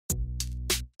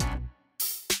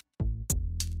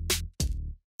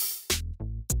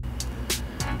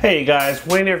Hey guys,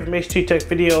 Wayne here from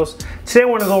H2TechVideos. Today I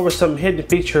want to go over some hidden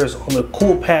features on the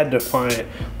Coolpad Defiant.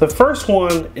 The first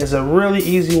one is a really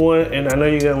easy one, and I know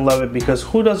you're going to love it because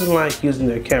who doesn't like using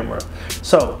their camera?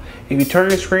 So, if you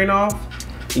turn your screen off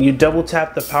and you double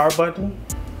tap the power button,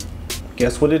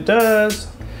 guess what it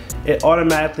does? It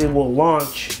automatically will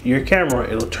launch your camera.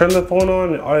 It'll turn the phone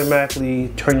on and automatically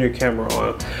turn your camera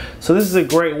on. So this is a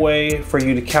great way for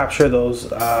you to capture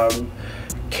those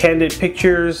candid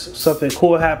pictures. Something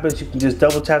cool happens, you can just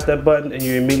double tap that button and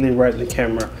you're immediately right in the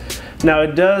camera. Now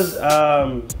it does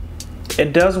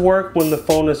work when the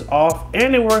phone is off,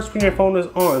 and it works when your phone is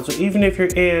on. So even if you're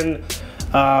in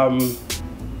I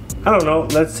don't know,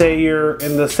 let's say you're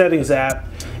in the settings app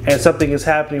and something is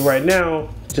happening right now,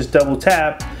 just double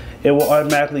tap, it will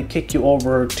automatically kick you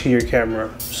over to your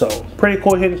camera. So pretty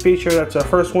cool hidden feature. That's our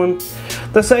first one.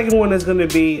 The second one is going to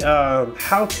be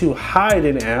how to hide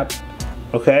an app.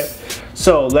 Okay,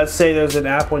 so let's say there's an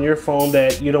app on your phone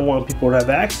that you don't want people to have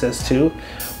access to.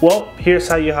 Well, here's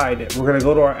how you hide it. We're going to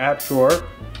go to our app drawer,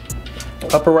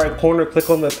 upper right corner, click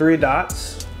on the three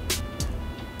dots,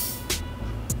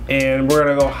 and we're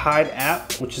going to go hide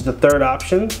app, which is the third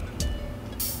option.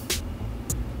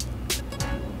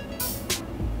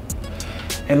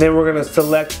 And then we're going to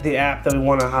select the app that we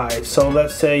want to hide. So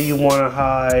let's say you want to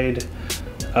hide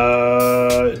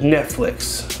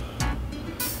Netflix.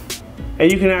 And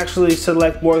you can actually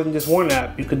select more than just one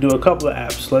app. You could do a couple of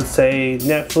apps. Let's say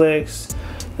Netflix,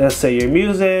 let's say your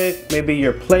music, maybe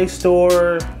your Play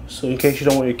Store. So in case you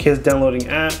don't want your kids downloading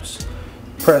apps,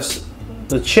 press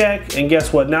the check, and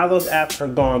guess what? Now those apps are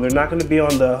gone. They're not going to be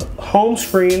on the home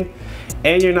screen,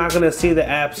 and you're not going to see the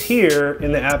apps here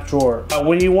in the app drawer.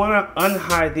 When you want to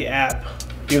unhide the app,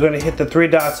 you're going to hit the three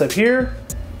dots up here.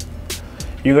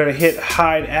 You're going to hit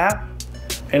hide app,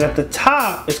 and at the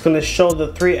top it's going to show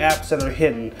the three apps that are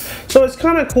hidden. So it's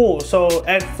kind of cool. So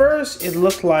at first it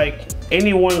looked like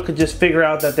anyone could just figure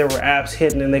out that there were apps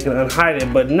hidden and they can unhide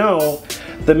it, but no,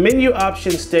 the menu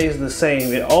option stays the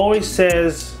same. It always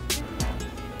says,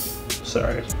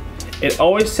 it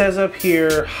always says up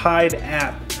here hide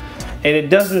app, and it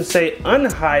doesn't say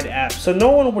unhide app. So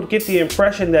no one would get the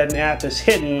impression that an app is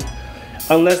hidden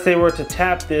unless they were to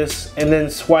tap this and then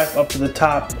swipe up to the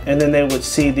top, and then they would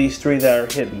see these three that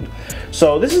are hidden.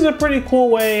 So this is a pretty cool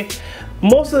way.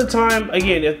 Most of the time,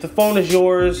 again, if the phone is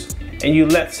yours and you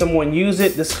let someone use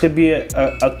it, this could be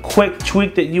a quick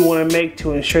tweak that you want to make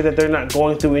to ensure that they're not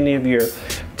going through any of your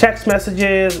text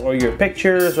messages or your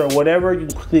pictures or whatever. You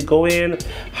can quickly go in,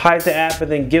 hide the app,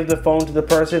 and then give the phone to the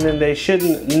person, and they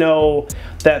shouldn't know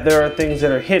that there are things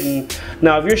that are hidden.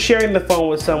 Now, if you're sharing the phone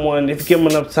with someone, if you give them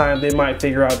enough time, they might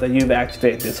figure out that you've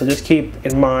activated it. So just keep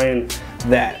in mind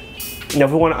that. Now,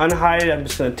 if we want to unhide it, I'm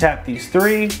just going to tap these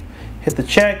three, hit the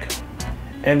check,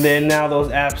 and then now those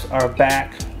apps are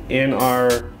back in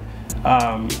our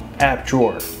app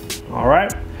drawer. All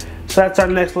right, so that's our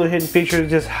next little hidden feature,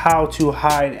 just how to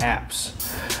hide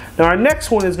apps. Now our next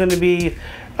one is going to be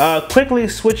quickly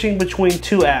switching between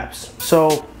two apps.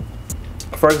 So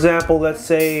for example, let's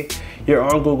say you're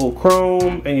on Google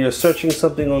Chrome and you're searching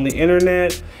something on the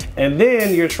internet, and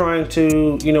then you're trying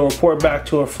to report back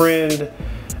to a friend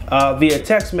via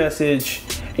text message,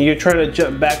 and you're trying to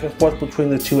jump back and forth between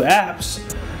the two apps.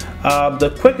 The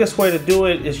quickest way to do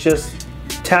it is just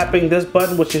tapping this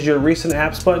button, which is your recent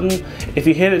apps button. If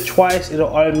you hit it twice, it'll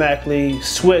automatically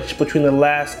switch between the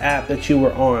last app that you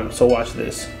were on. So watch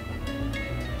this.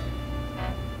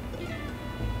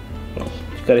 Oh,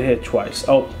 you gotta hit it twice.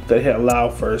 Oh, gotta hit allow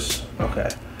first. Okay.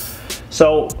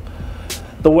 So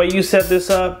the way you set this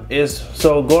up is,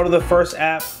 so go to the first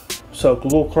app, so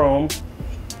Google Chrome,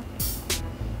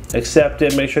 accept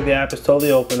it, make sure the app is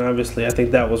totally open. Obviously, I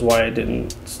think that was why it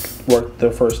didn't work the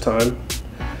first time.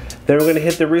 Then we're going to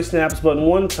hit the recent apps button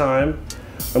one time.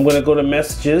 I'm going to go to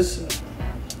messages,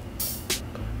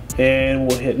 and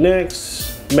we'll hit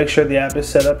next. Make sure the app is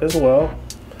set up as well.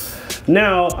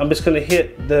 Now I'm just going to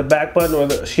hit the back button, or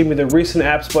the recent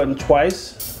apps button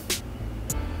twice,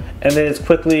 and then it's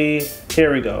quickly,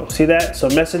 here we go. See that? So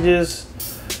messages,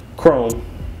 Chrome.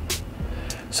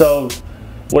 So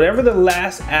whatever the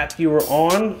last app you were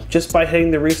on, just by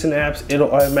hitting the recent apps,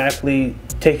 it'll automatically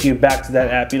take you back to that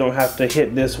app. You don't have to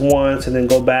hit this once and then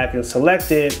go back and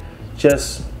select it.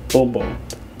 Just boom, boom.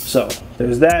 So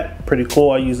there's that. Pretty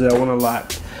cool. I use that one a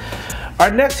lot.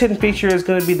 Our next hidden feature is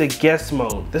going to be the guest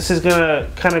mode. This is going to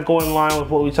kind of go in line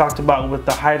with what we talked about with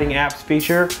the hiding apps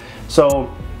feature.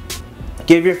 So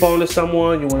give your phone to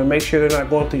someone. You want to make sure they're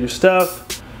not going through your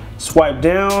stuff. Swipe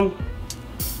down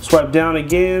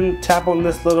again, tap on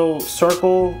this little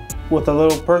circle with a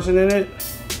little person in it,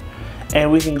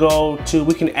 and we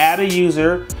can add a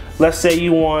user. let's say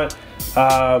you want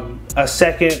a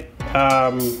second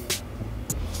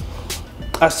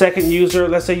user.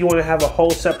 Let's say you want to have a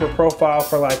whole separate profile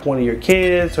for like one of your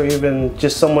kids, or even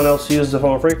just someone else who uses the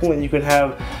phone frequently. You can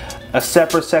have a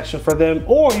separate section for them,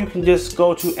 or you can just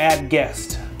go to add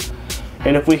guest.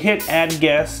 And if we hit add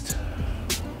guest,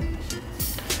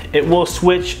 it will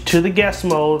switch to the guest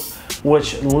mode,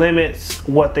 which limits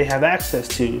what they have access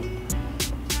to.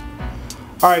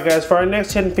 Alright guys, for our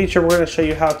next hidden feature, we're going to show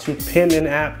you how to pin an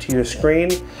app to your screen.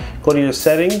 Go to your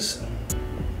settings,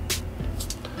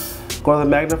 go to the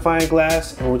magnifying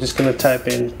glass, and we're just going to type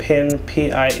in pin,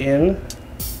 P-I-N,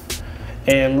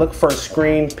 and look for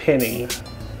screen pinning.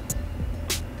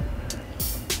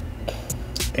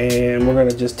 And we're going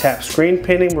to just tap screen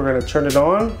pinning. We're going to turn it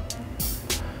on.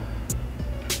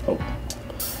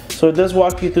 So it does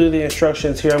walk you through the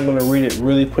instructions here. I'm going to read it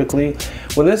really quickly.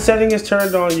 When this setting is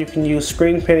turned on, you can use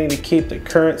screen pinning to keep the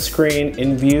current screen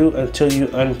in view until you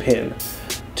unpin.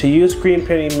 To use screen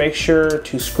pinning, make sure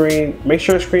screen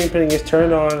pinning is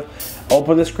turned on.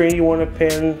 Open the screen you want to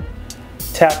pin,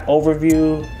 tap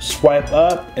overview, swipe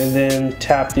up, and then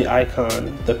tap the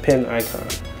icon, the pin icon.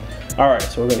 Alright,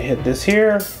 so we're going to hit this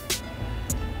here,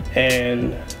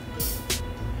 and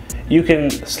you can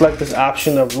select this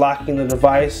option of locking the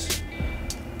device,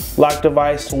 lock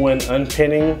device when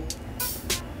unpinning.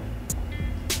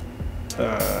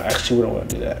 Actually, we don't want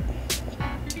to do that.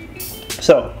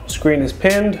 So, screen is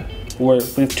pinned.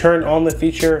 We've turned on the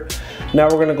feature. Now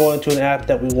we're going to go into an app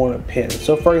that we want to pin.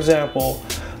 So, for example,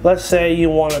 let's say you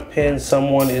want to pin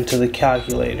someone into the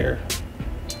calculator.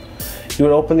 You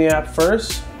would open the app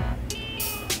first,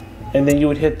 and then you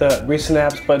would hit the recent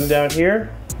apps button down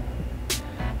here,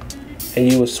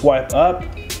 and you would swipe up,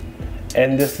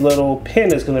 and this little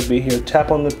pin is going to be here.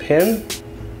 Tap on the pin,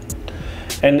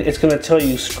 and it's going to tell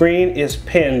you screen is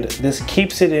pinned. This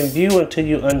keeps it in view until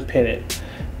you unpin it.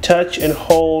 Touch and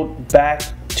hold back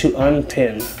to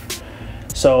unpin.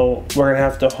 So we're going to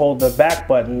have to hold the back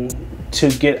button to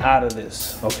get out of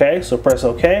this. Okay, so press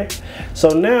OK. So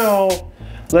now,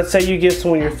 let's say you give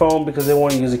someone your phone because they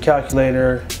want to use a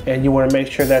calculator, and you want to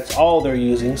make sure that's all they're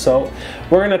using. So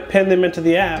we're going to pin them into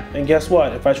the app, and guess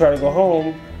what? If I try to go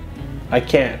home, I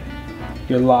can't.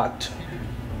 You're locked.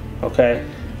 Okay?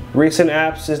 Recent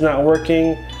apps is not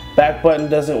working. Back button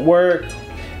doesn't work.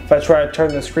 If I try to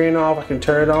turn the screen off, I can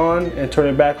turn it on and turn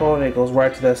it back on, and it goes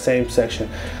right to that same section.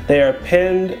 They are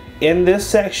pinned in this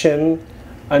section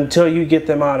until you get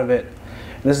them out of it.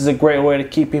 And this is a great way to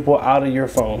keep people out of your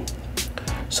phone.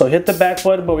 So hit the back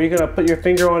button, but you're going to put your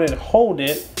finger on it and hold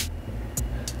it,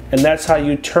 and that's how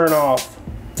you turn off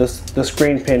the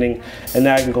screen pinning, and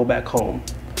now I can go back home.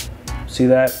 See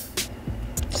that?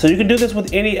 So you can do this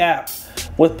with any app.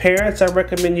 With parents, I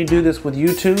recommend you do this with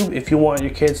YouTube. If you want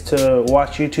your kids to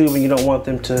watch YouTube and you don't want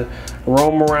them to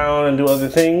roam around and do other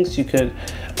things, you could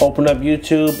open up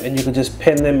YouTube and you could just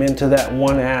pin them into that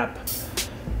one app.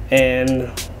 And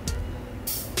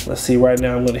let's see, right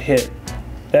now I'm going to hit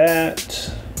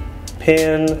that,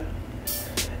 pin,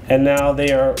 and now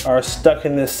they are stuck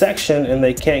in this section and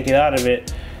they can't get out of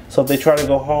it. So if they try to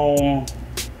go home,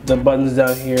 the buttons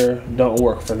down here don't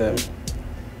work for them.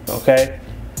 Okay?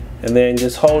 And then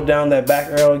just hold down that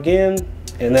back arrow again,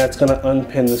 and that's going to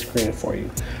unpin the screen for you.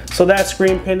 So that's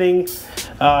screen pinning.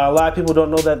 A lot of people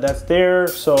don't know that that's there,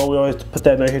 so we always put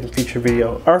that in our hidden feature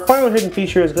video. Our final hidden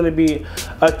feature is going to be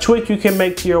a tweak you can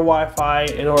make to your Wi-Fi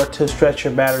in order to stretch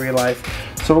your battery life.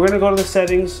 So we're going to go to the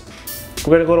settings.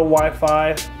 We're going to go to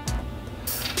Wi-Fi.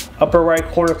 Upper right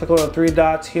corner, click on the three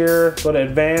dots here. Go to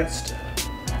advanced.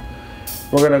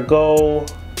 We're going to go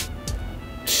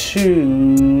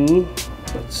to,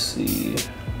 let's see.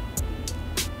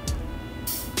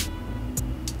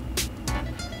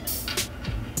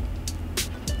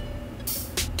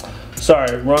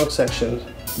 Sorry, wrong section.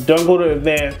 Don't go to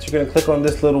advanced. You're going to click on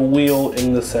this little wheel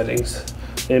in the settings.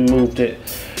 It moved it.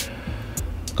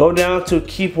 Go down to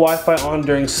keep Wi-Fi on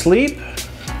during sleep.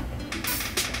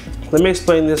 Let me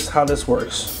explain this, how this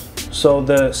works. So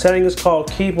the setting is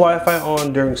called keep Wi-Fi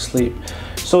on during sleep.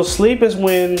 So sleep is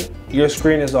when your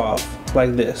screen is off,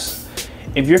 like this.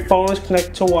 If your phone is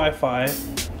connected to Wi-Fi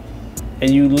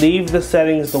and you leave the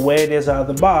settings the way it is out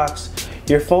of the box,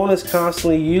 your phone is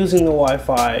constantly using the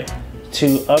Wi-Fi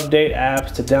to update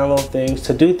apps, to download things,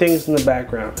 to do things in the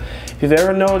background. If you've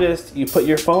ever noticed, you put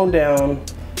your phone down,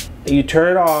 and you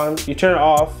turn it on, you turn it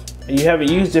off, and you haven't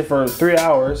used it for 3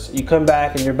 hours, you come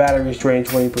back and your battery is drained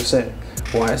 20%.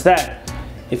 Why is that?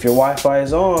 If your Wi-Fi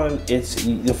is on,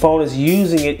 the phone is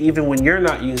using it even when you're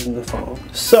not using the phone.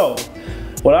 So,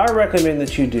 what I recommend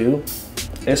that you do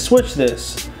is switch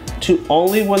this. to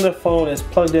only when the phone is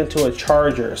plugged into a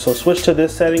charger. So switch to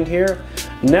this setting here.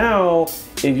 Now,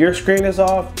 if your screen is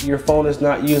off, your phone is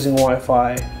not using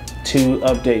Wi-Fi to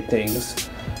update things.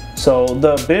 So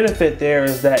the benefit there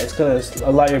is that it's going to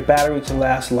allow your battery to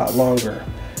last a lot longer.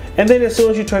 And then as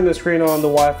soon as you turn the screen on, the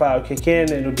Wi-Fi will kick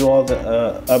in and it'll do all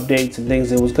the updates and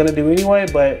things it was going to do anyway,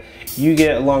 but you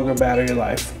get longer battery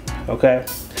life, okay?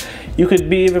 You could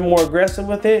be even more aggressive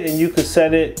with it, and you could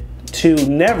set it to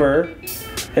never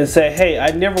and say, hey,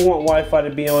 I never want Wi-Fi to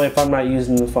be on if I'm not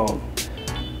using the phone.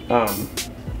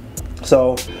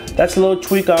 So that's a little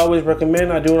tweak I always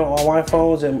recommend. I do it on all my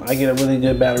phones and I get a really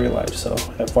good battery life, so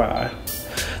FYI.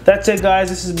 That's it, guys.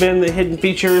 This has been the hidden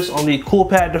features on the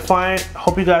Coolpad Defiant.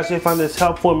 Hope you guys did find this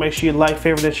helpful. Make sure you like,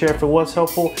 favorite, and share if it was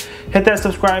helpful. Hit that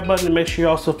subscribe button and make sure you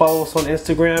also follow us on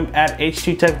Instagram at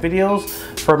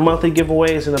H2TechVideos for monthly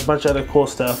giveaways and a bunch of other cool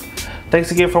stuff.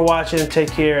 Thanks again for watching. Take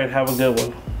care and have a good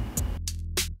one.